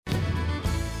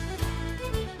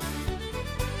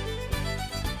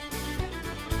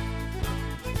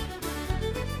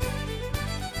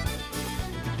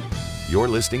You're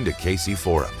listening to KC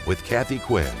Forum with Kathy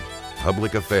Quinn.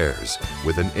 Public affairs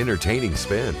with an entertaining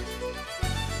spin.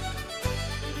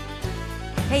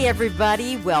 Hey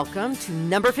everybody, welcome to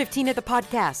number 15 of the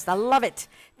podcast. I love it.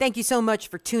 Thank you so much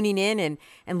for tuning in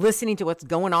and listening to what's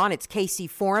going on. It's KC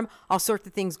Forum, all sorts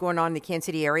of things going on in the Kansas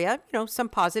City area. You know, some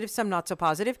positive, some not so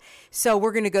positive. So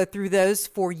we're going to go through those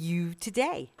for you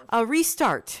today.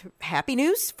 Restart. Happy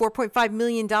news, $4.5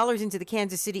 million into the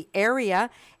Kansas City area,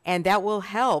 and that will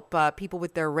help people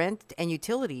with their rent and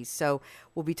utilities. So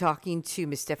we'll be talking to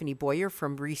Ms. Stephanie Boyer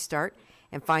from Restart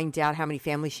and find out how many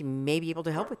families she may be able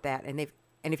to help with that. And if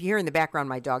you hear in the background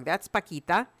my dog, that's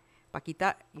Paquita.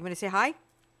 Paquita, you want to say hi?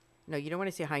 No, you don't want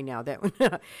to say hi now.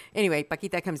 Anyway,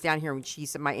 Paquita comes down here and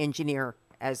she's my engineer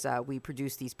as we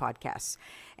produce these podcasts.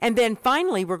 And then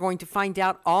finally, we're going to find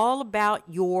out all about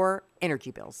your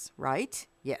energy bills, right?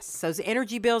 Yes, those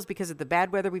energy bills because of the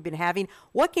bad weather we've been having.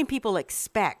 What can people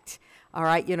expect? All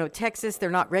right, you know, Texas,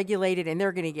 they're not regulated and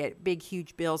they're going to get big,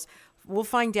 huge bills. We'll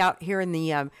find out here in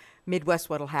the Midwest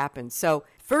what'll happen. So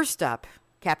first up,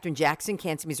 Captain Jackson,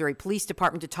 Kansas, Missouri Police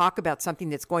Department, to talk about something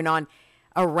that's going on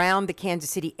around the Kansas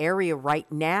City area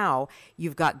right now.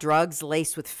 You've got drugs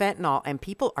laced with fentanyl and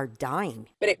people are dying.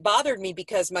 But it bothered me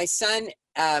because my son,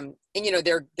 and you know,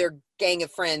 their gang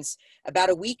of friends, about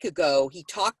a week ago, he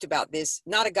talked about this,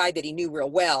 not a guy that he knew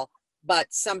real well, but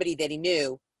somebody that he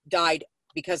knew died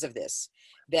because of this,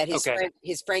 that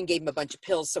his friend gave him a bunch of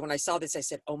pills. So when I saw this, I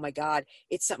said, oh my God,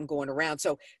 it's something going around.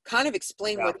 So kind of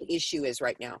explain what the issue is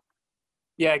right now.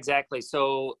 Yeah, exactly.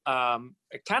 So I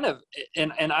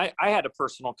had a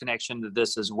personal connection to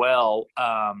this as well.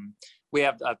 We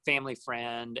have a family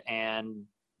friend and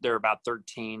they're about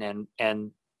 13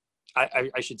 and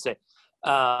I should say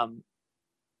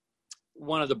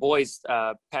one of the boys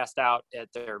passed out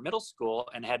at their middle school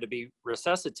and had to be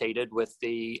resuscitated with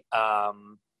the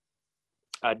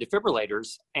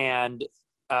defibrillators. And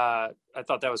I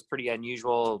thought that was pretty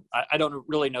unusual. I don't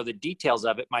really know the details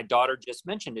of it. My daughter just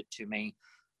mentioned it to me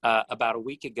about a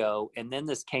week ago. And then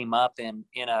this came up in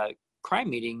a crime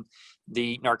meeting.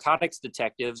 The narcotics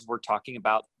detectives were talking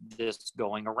about this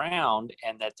going around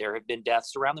and that there have been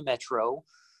deaths around the metro.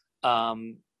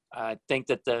 I think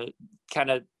that the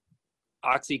kind of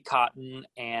Oxycontin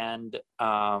and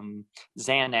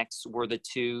Xanax were the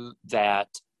two that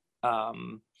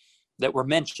were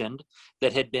mentioned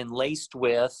that had been laced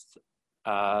with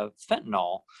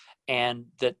fentanyl, and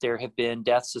that there have been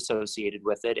deaths associated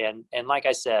with it. And like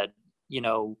I said, you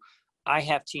know, I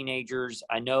have teenagers.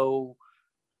 I know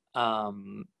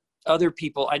other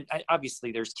people. I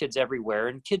obviously there's kids everywhere,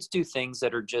 and kids do things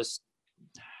that are just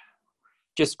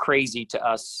crazy to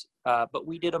us. But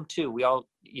we did them too. We all,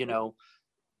 you know,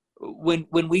 when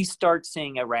we start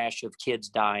seeing a rash of kids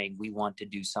dying, we want to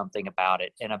do something about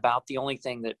it. And about the only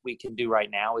thing that we can do right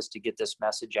now is to get this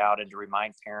message out and to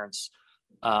remind parents,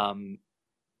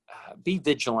 be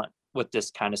vigilant with this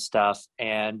kind of stuff.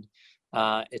 And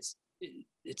it's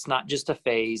not just a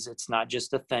phase. It's not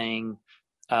just a thing.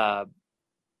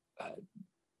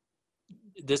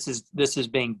 This is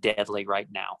being deadly right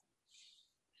now.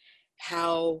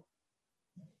 How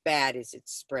bad is it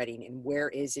spreading, and where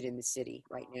is it in the city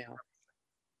right now?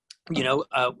 You know,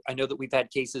 I know that we've had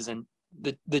cases in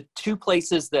the two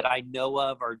places that I know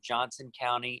of are Johnson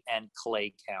County and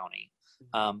Clay County.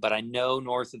 But I know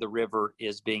north of the river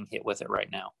is being hit with it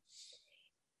right now.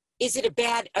 Is it a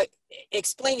bad,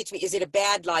 explain it to me. Is it a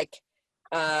bad,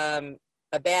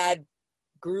 a bad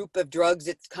group of drugs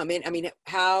that's come in? I mean,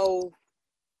 how?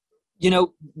 You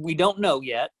know, we don't know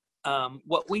yet.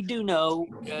 What we do know,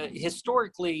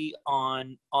 historically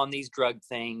on these drug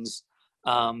things,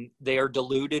 they are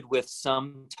diluted with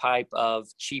some type of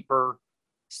cheaper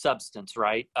substance,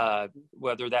 right?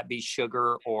 Whether that be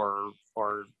sugar or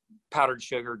powdered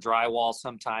sugar, drywall,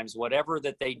 sometimes, whatever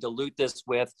that they dilute this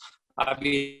with,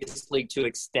 obviously to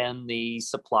extend the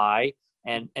supply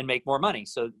and make more money.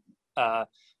 So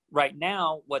right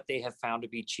now, what they have found to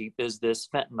be cheap is this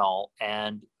fentanyl.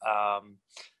 And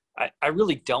I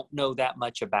really don't know that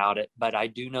much about it, but I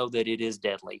do know that it is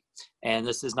deadly. And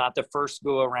this is not the first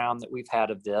go around that we've had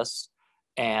of this.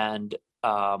 And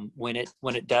when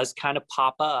it does kind of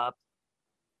pop up,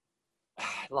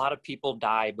 a lot of people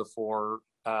die before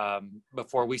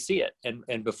we see it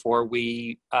and before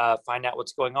we find out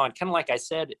what's going on. Kind of like I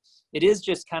said, it is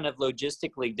just kind of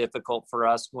logistically difficult for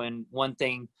us when one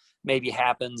thing maybe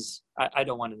happens. I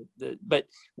don't want to, but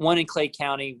one in Clay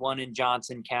County, one in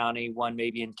Johnson County, one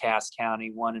maybe in Cass County,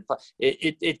 one in,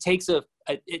 it takes a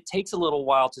little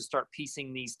while to start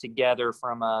piecing these together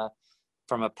from a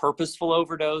from a purposeful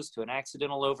overdose to an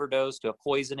accidental overdose to a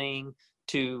poisoning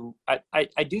to,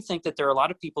 I do think that there are a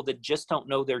lot of people that just don't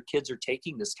know their kids are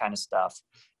taking this kind of stuff.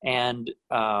 And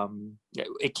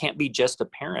it can't be just a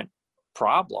parent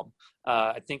problem.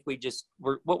 I think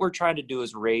what we're trying to do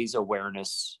is raise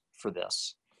awareness for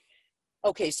this.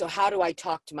 Okay, so how do I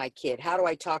talk to my kid? How do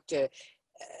I talk to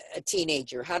a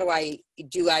teenager? How do I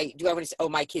want to say, oh,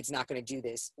 my kid's not going to do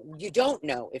this? You don't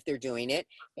know if they're doing it,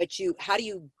 but how do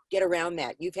you get around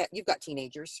that? You've got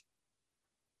teenagers.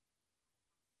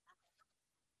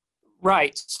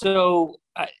 Right. So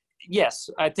yes,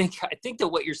 I think that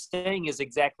what you're saying is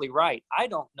exactly right. I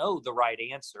don't know the right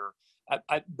answer,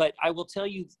 but I will tell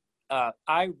you,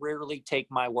 I rarely take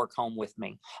my work home with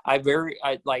me.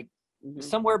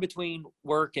 Somewhere between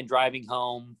work and driving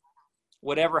home,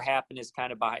 whatever happened is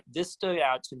kind of behind. This stood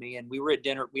out to me, and we were at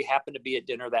dinner. We happened to be at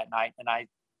dinner that night, and I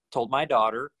told my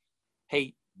daughter,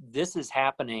 "Hey, this is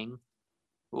happening.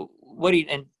 What do you?"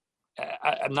 And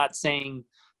I'm not saying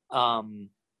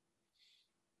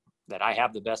that I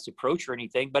have the best approach or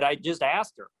anything, but I just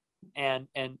asked her, and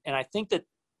I think that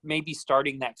maybe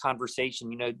starting that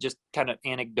conversation, just kind of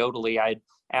anecdotally, I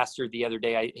asked her the other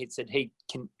day. I said, "Hey,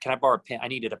 can I borrow a pen?" I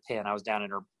needed a pen. I was down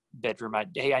in her bedroom.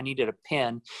 Hey, I needed a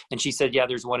pen, and she said, "Yeah,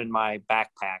 there's one in my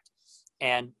backpack."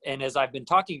 And as I've been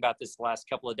talking about this the last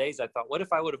couple of days, I thought, what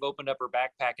if I would have opened up her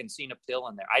backpack and seen a pill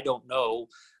in there? I don't know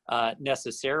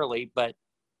necessarily, but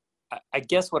I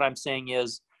guess what I'm saying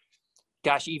is,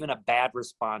 gosh, even a bad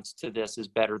response to this is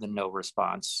better than no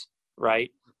response,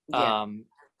 right? Yeah.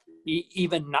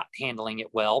 Even not handling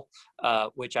it well,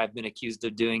 which I've been accused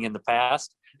of doing in the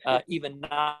past, even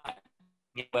not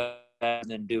better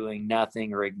than doing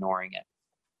nothing or ignoring it.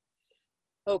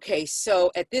 Okay,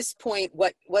 so at this point,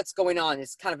 what's going on?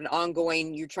 It's kind of an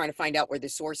ongoing. You're trying to find out where the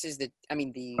source is. The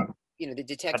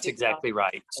detective. That's exactly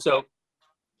right. Okay. So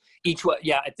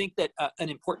I think that an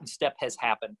important step has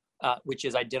happened, which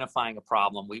is identifying a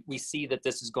problem. We see that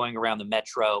this is going around the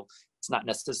metro. It's not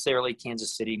necessarily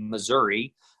Kansas City,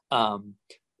 Missouri,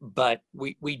 but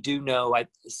we do know.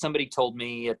 Somebody told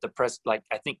me at the press, I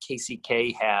think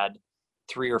KCK had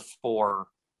 3 or 4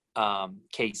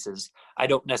 cases. I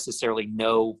don't necessarily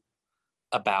know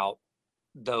about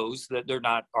those, that they're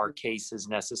not our cases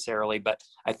necessarily, but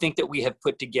I think that we have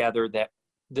put together that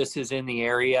this is in the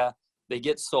area. They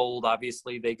get sold.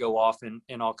 Obviously, they go off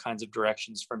in all kinds of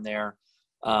directions from there.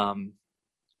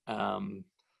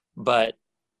 But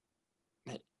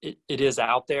it is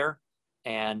out there,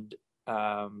 and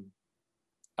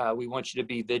we want you to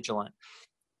be vigilant.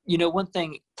 One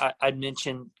thing I'd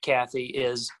mention, Kathy,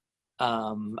 is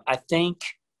I think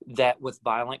that with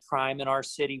violent crime in our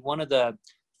city, one of the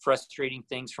frustrating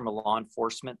things from a law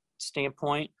enforcement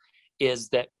standpoint is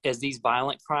that as these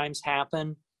violent crimes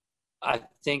happen, I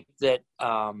think that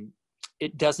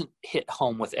it doesn't hit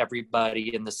home with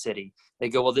everybody in the city. They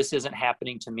go, well, this isn't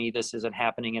happening to me. This isn't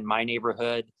happening in my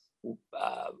neighborhood.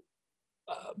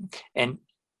 And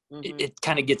it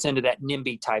kind of gets into that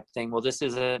NIMBY type thing. Well, this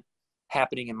isn't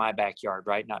happening in my backyard,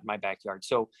 right? Not in my backyard.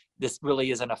 So this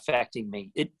really isn't affecting me.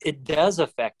 It does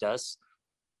affect us.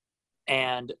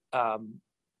 And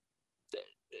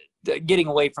getting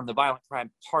away from the violent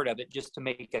crime part of it, just to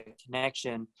make a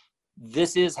connection,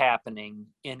 this is happening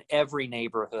in every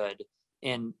neighborhood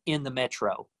in the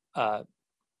metro.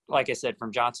 Like I said,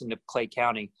 from Johnson to Clay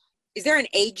County. Is there an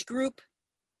age group?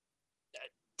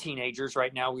 Teenagers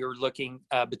right now. We were looking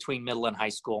between middle and high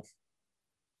school.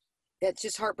 That's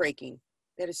just heartbreaking.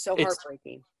 That is so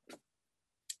heartbreaking.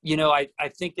 I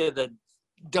think of the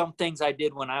dumb things I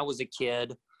did when I was a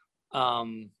kid.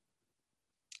 I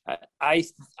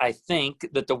think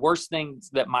that the worst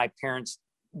things that my parents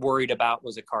worried about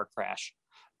was a car crash.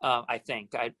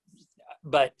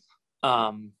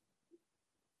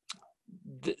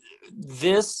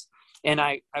 This, and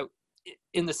I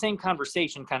in the same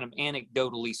conversation, kind of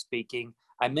anecdotally speaking,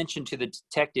 I mentioned to the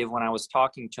detective when I was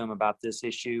talking to him about this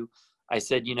issue, I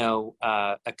said,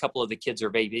 a couple of the kids are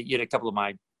vaping. A couple of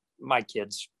my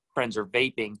kids' friends are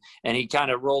vaping, and he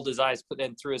kind of rolled his eyes, but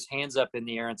then threw his hands up in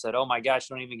the air and said, "Oh my gosh,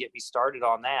 don't even get me started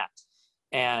on that."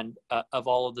 And of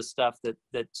all of the stuff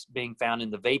that's being found in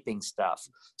the vaping stuff.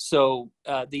 So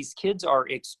these kids are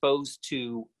exposed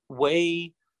to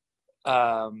way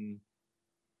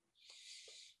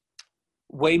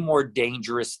more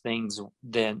dangerous things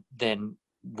than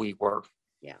we were.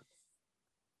 Yeah,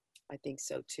 I think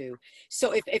so too.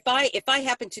 So if I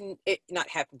happen to not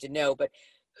happen to know, but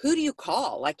who do you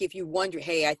call? Like if you wonder,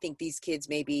 hey, I think these kids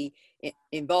may be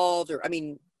involved, or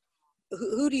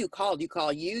who do you call? Do you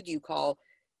call you? Do you call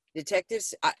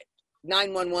detectives?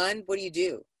 911? What do you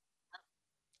do?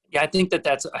 Yeah, I think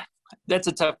that's That's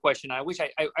a tough question. I wish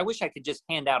I could just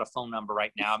hand out a phone number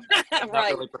right now. I'm Right.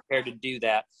 not really prepared to do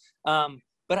that.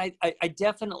 But I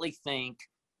definitely think,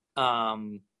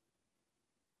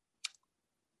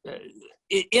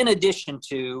 in addition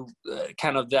to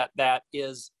kind of that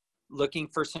is looking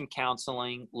for some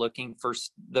counseling, looking for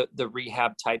the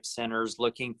rehab type centers,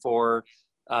 looking for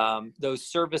those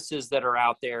services that are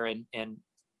out there, and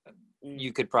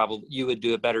you would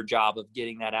do a better job of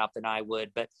getting that out than I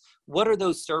would. But what are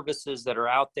those services that are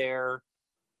out there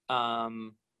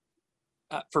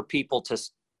for people to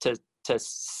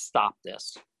stop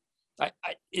this?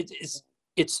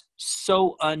 It's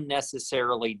so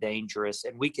unnecessarily dangerous,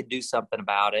 and we could do something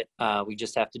about it. We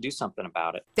just have to do something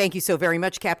about it. Thank you so very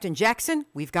much, Captain Jackson.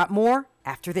 We've got more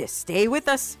after this. Stay with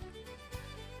us.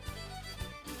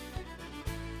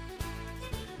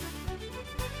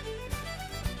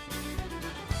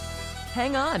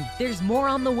 Hang on, there's more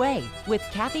on the way with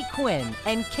Kathy Quinn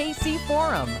and KC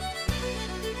Forum.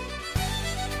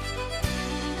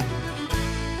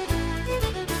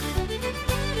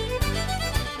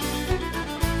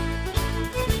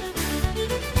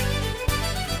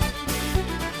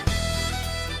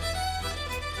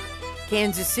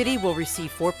 Kansas City will receive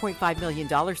 $4.5 million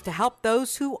to help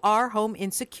those who are home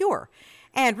insecure.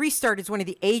 And Restart is one of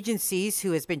the agencies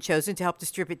who has been chosen to help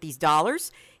distribute these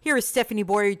dollars. Here is Stephanie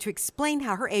Boyer to explain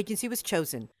how her agency was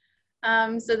chosen.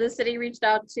 So the city reached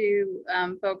out to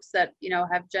folks that,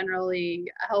 have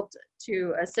generally helped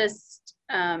to assist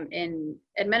in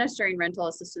administering rental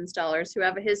assistance dollars, who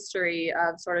have a history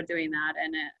of sort of doing that,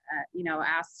 and,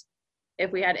 asked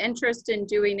if we had interest in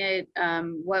doing it,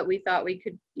 what we thought we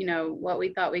could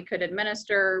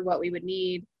administer, what we would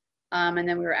need. And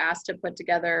then we were asked to put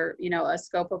together, a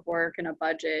scope of work and a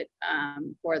budget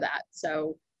for that.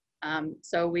 So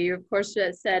we, of course,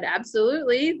 just said,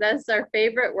 absolutely, that's our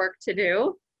favorite work to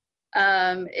do,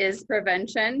 is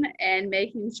prevention and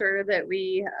making sure that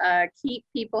we keep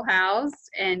people housed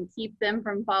and keep them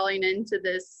from falling into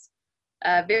this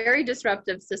very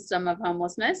disruptive system of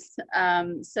homelessness.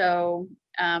 So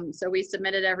we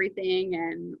submitted everything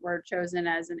and were chosen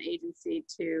as an agency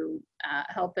to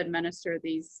help administer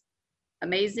these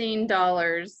amazing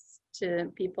dollars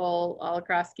to people all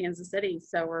across Kansas City.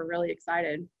 So we're really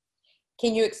excited.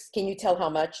 Can you tell how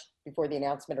much before the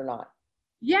announcement or not?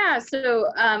 Yeah, so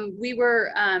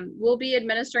we'll be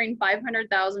administering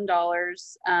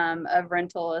 $500,000 of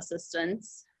rental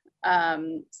assistance.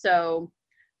 There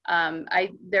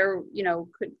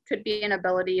could be an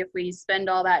ability if we spend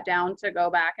all that down to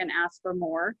go back and ask for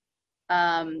more.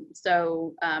 There's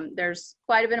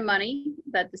quite a bit of money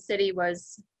that the city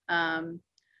was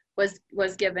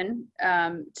given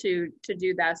to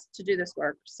do this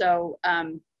work. So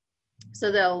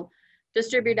they'll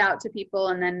distribute out to people,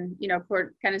 and then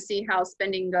kind of see how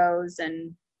spending goes,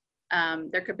 and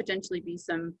there could potentially be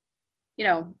some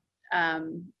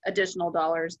additional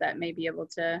dollars that may be able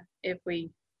to, if we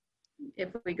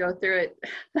go through it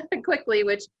quickly,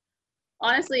 which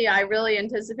honestly I really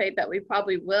anticipate that we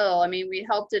probably will. I mean, we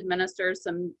helped administer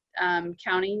some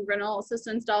county rental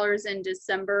assistance dollars in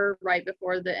December, right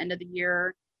before the end of the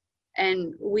year,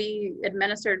 and we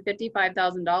administered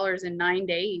 $55,000 in 9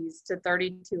 days to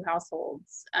 32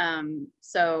 households.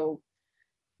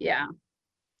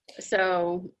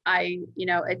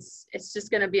 It's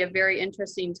just going to be a very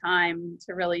interesting time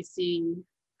to really see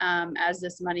as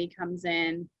this money comes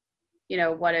in,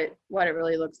 what it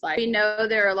really looks like. We know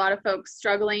there are a lot of folks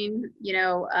struggling,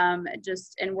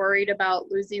 and worried about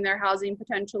losing their housing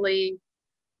potentially,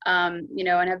 and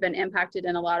have been impacted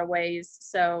in a lot of ways.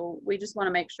 So we just want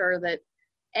to make sure that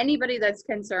anybody that's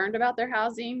concerned about their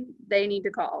housing, they need to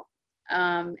call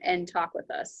and talk with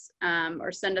us,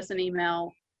 or send us an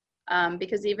email,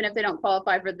 because even if they don't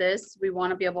qualify for this, we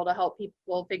want to be able to help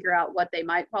people figure out what they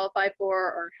might qualify for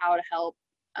or how to help.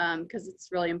 Because it's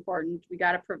really important. We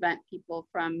got to prevent people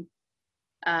from,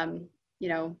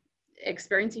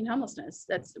 experiencing homelessness.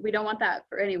 We don't want that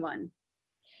for anyone.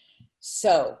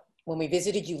 So when we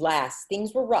visited you last,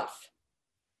 things were rough.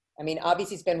 I mean,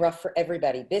 obviously it's been rough for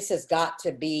everybody. This has got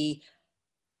to be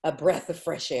a breath of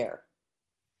fresh air.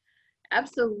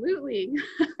 Absolutely.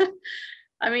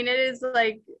 I mean, it is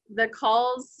like the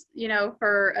calls,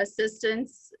 for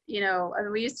assistance,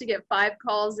 we used to get 5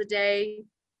 calls a day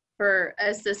for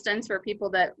assistance for people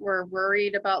that were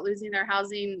worried about losing their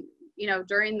housing.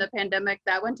 During the pandemic,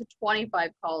 that went to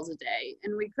 25 calls a day,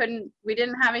 and we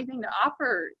didn't have anything to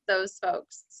offer those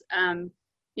folks.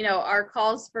 Our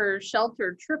calls for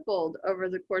shelter tripled over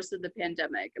the course of the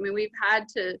pandemic. I mean,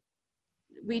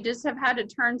 we just have had to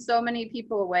turn so many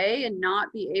people away and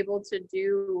not be able to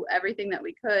do everything that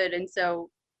we could. And so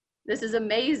this is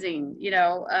amazing.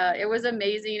 It was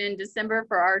amazing in December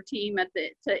for our team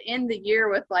to end the year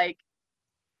with, like,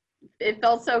 it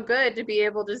felt so good to be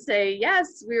able to say,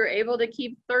 yes, we were able to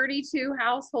keep 32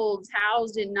 households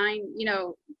housed in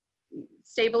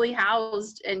stably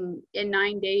housed in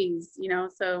 9 days,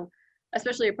 so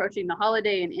especially approaching the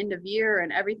holiday and end of year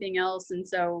and everything else. And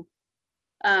so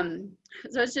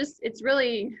it's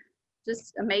really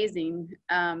just amazing.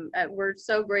 We're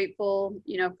so grateful,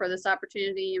 for this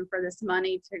opportunity and for this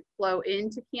money to flow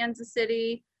into Kansas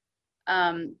City,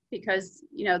 because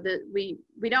we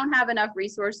don't have enough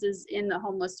resources in the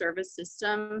homeless service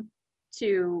system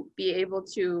to be able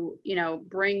to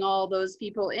bring all those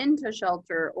people into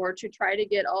shelter or to try to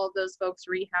get all of those folks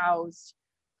rehoused,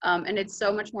 and it's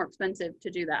so much more expensive to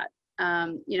do that.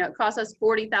 It costs us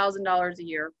 $40,000 a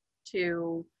year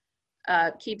to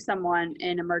keep someone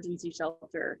in emergency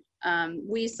shelter.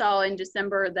 We saw in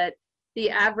December that the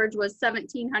average was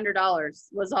 $1,700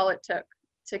 was all it took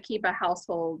to keep a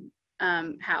household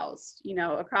housed.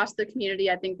 Across the community,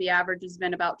 I think the average has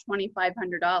been about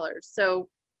 $2,500. So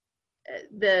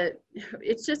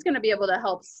it's just going to be able to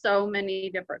help so many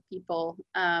different people.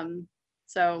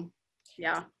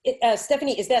 Yeah.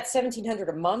 Stephanie, is that $1,700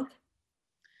 a month?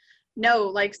 No,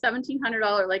 like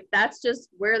 $1,700, like that's just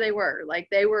where they were. Like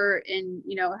they were in,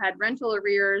 had rental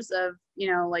arrears of,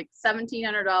 like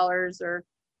 $1,700 or,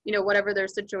 whatever their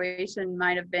situation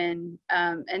might have been.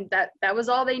 And that was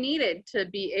all they needed to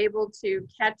be able to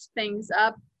catch things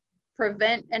up,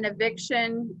 prevent an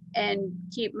eviction, and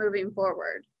keep moving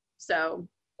forward. So,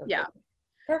 yeah.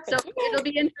 Perfect. So it'll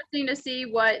be interesting to see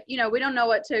what, we don't know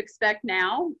what to expect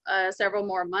now. Several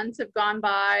more months have gone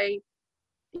by.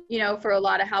 For a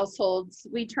lot of households,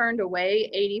 we turned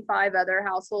away 85 other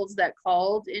households that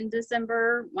called in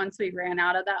December once we ran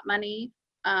out of that money.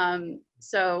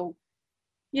 So,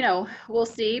 we'll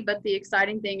see. But the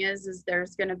exciting thing is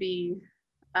there's going to be,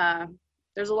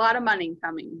 there's a lot of money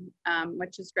coming,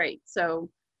 which is great. So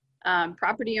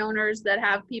property owners that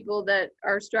have people that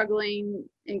are struggling,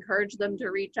 encourage them to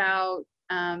reach out.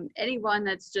 Anyone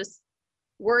that's just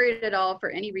worried at all for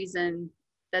any reason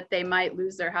that they might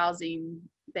lose their housing,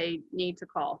 they need to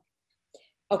call.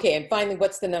 Okay, and finally,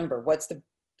 what's the number?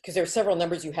 Because there are several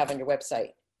numbers you have on your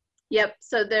website. Yep,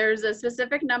 so there's a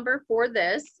specific number for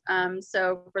this.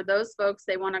 So for those folks,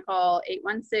 they want to call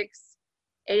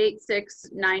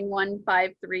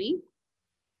 816-886-9153,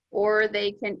 or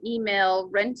they can email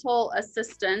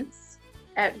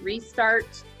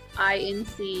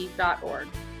rentalassistance@restartinc.org.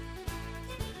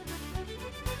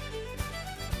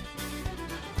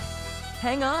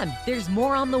 Hang on, there's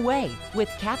more on the way with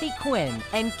Kathy Quinn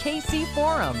and KC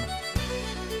Forum.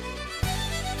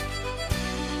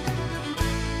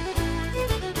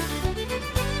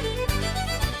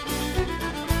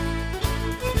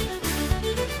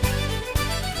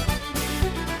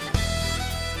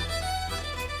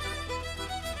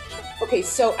 Okay,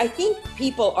 so I think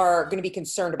people are going to be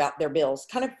concerned about their bills.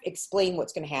 Kind of explain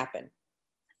what's going to happen.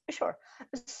 Sure.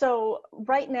 So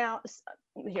right now,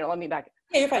 here, let me back.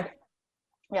 Yeah, you're fine.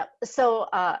 Yeah. So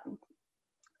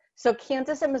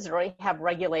Kansas and Missouri have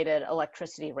regulated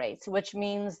electricity rates, which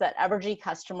means that Evergy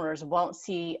customers won't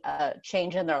see a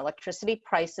change in their electricity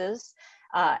prices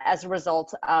as a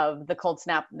result of the cold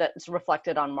snap that's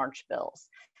reflected on March bills.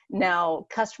 Now,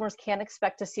 customers can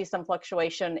expect to see some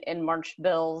fluctuation in March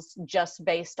bills just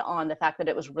based on the fact that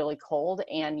it was really cold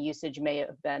and usage may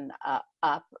have been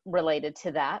up related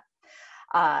to that.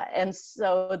 And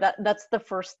so that's the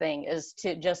first thing, is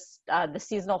to just the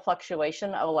seasonal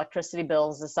fluctuation of electricity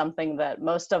bills is something that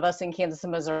most of us in Kansas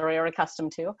and Missouri are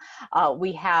accustomed to.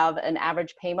 We have an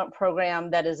average payment program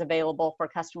that is available for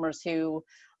customers who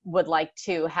would like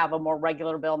to have a more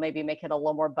regular bill, maybe make it a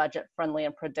little more budget friendly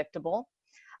and predictable.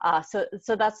 So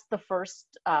that's the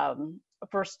first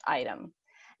item.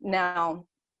 Now,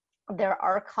 there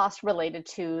are costs related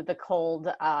to the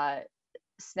cold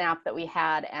snap that we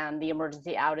had and the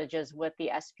emergency outages with the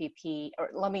SPP.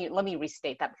 Or let me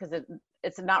restate that, because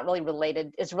it's not really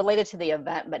related. It's related to the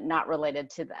event, but not related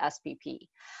to the SPP.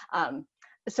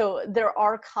 So there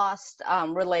are costs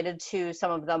related to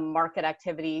some of the market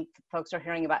activity. Folks are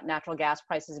hearing about natural gas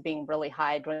prices being really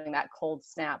high during that cold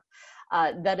snap.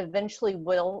 That eventually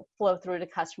will flow through to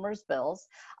customers' bills,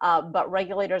 but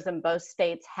regulators in both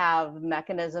states have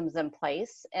mechanisms in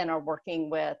place and are working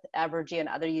with Evergy and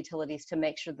other utilities to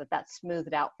make sure that that's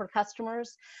smoothed out for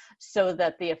customers so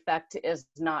that the effect is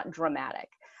not dramatic.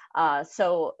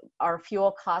 So our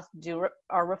fuel costs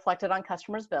are reflected on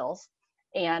customers' bills,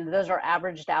 And those are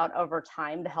averaged out over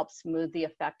time to help smooth the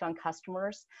effect on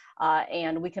customers.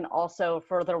 And we can also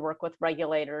further work with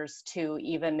regulators to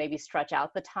even maybe stretch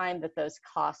out the time that those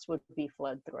costs would be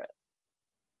flowed through.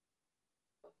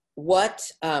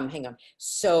 Hang on.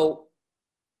 So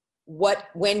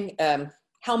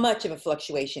how much of a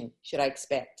fluctuation should I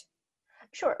expect?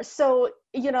 Sure. So,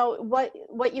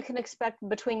 what you can expect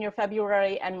between your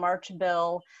February and March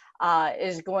bill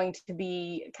is going to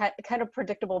be kind of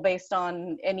predictable based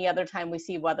on any other time we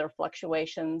see weather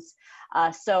fluctuations.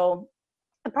 So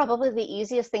probably the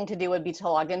easiest thing to do would be to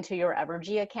log into your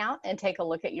Evergy account and take a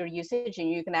look at your usage.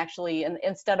 And you can actually,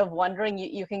 instead of wondering,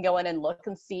 you can go in and look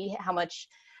and see how much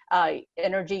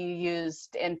energy you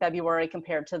used in February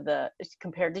compared to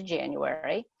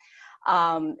January.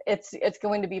 It's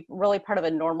going to be really part of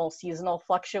a normal seasonal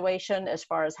fluctuation as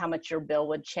far as how much your bill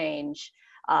would change.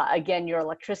 Again, your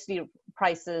electricity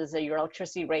prices or your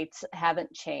electricity rates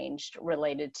haven't changed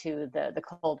related to the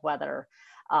cold weather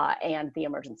and the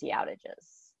emergency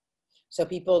outages. So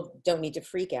people don't need to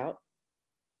freak out.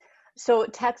 So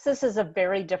Texas is a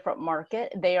very different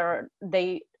market. They are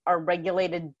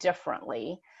regulated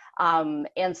differently.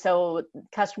 And so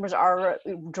customers are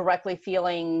directly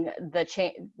feeling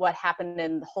what happened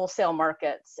in the wholesale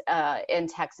markets in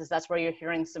Texas. That's where you're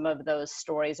hearing some of those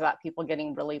stories about people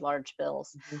getting really large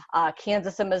bills. Mm-hmm.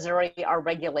 Kansas and Missouri, our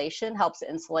regulation helps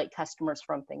insulate customers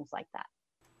from things like that.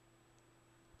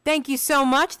 Thank you so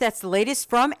much. That's the latest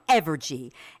from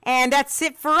Evergy. And that's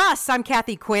it for us. I'm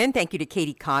Kathy Quinn. Thank you to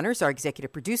Katie Connors, our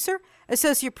executive producer,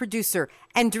 associate producer,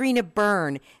 Andrina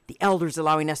Byrne, the Elders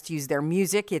allowing us to use their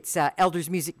music. It's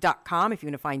eldersmusic.com if you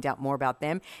want to find out more about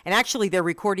them. And actually, they're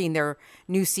recording their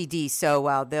new CD,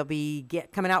 so they'll be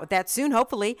coming out with that soon,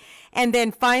 hopefully. And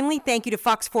then finally, thank you to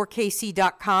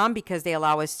fox4kc.com because they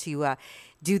allow us to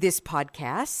do this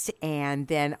podcast. And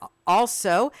then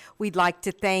also, we'd like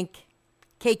to thank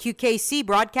KQKC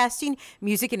Broadcasting,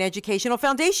 Music and Educational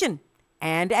Foundation.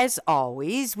 And as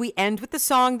always, we end with the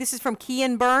song. This is from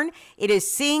Kian Byrne. It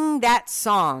is Sing That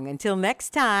Song. Until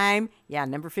next time. Yeah,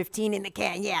 number 15 in the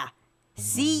can. Yeah.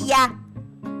 See ya.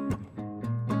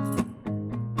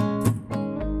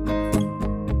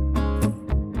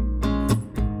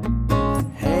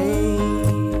 Hey,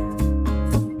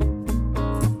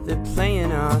 they're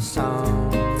playing our song.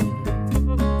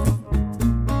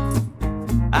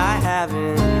 I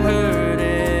haven't heard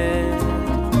it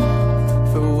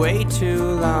for way too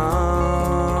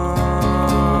long.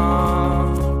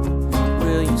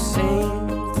 Will you sing?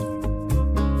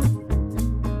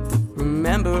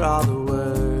 Remember all the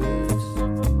words.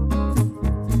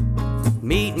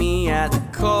 Meet me at the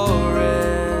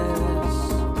chorus.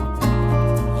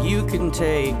 You can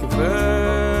take a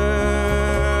verse.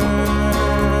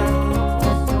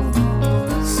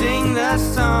 Sing the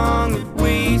song that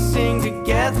we sing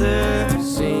together,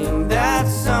 sing that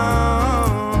song.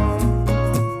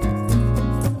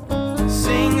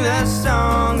 Sing the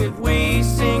song that we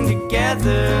sing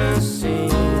together, sing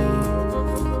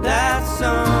that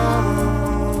song.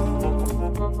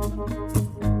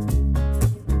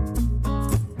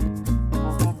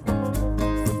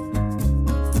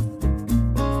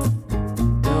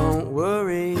 Don't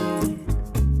worry,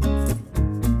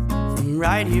 I'm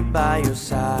right here by your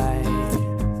side.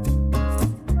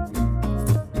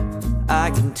 I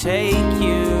can take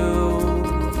you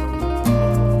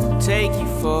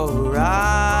for a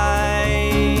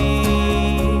ride.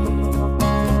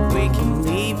 We can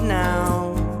leave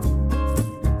now,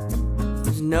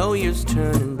 there's no use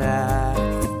turning back.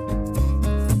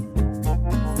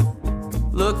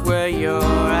 Look where you're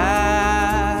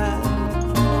at,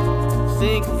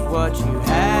 think of what you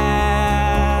had.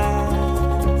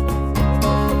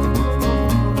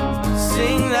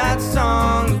 Sing that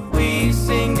song that we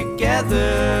sing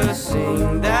together,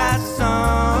 sing that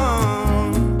song.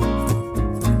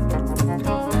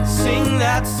 Sing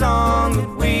that song that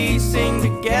we sing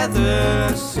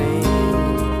together, sing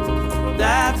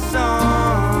that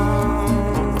song.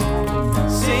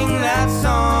 Sing that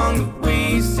song that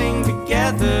we sing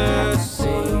together,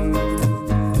 sing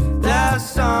that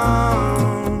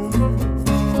song.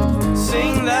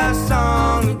 Sing that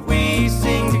song that we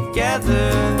sing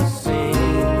together.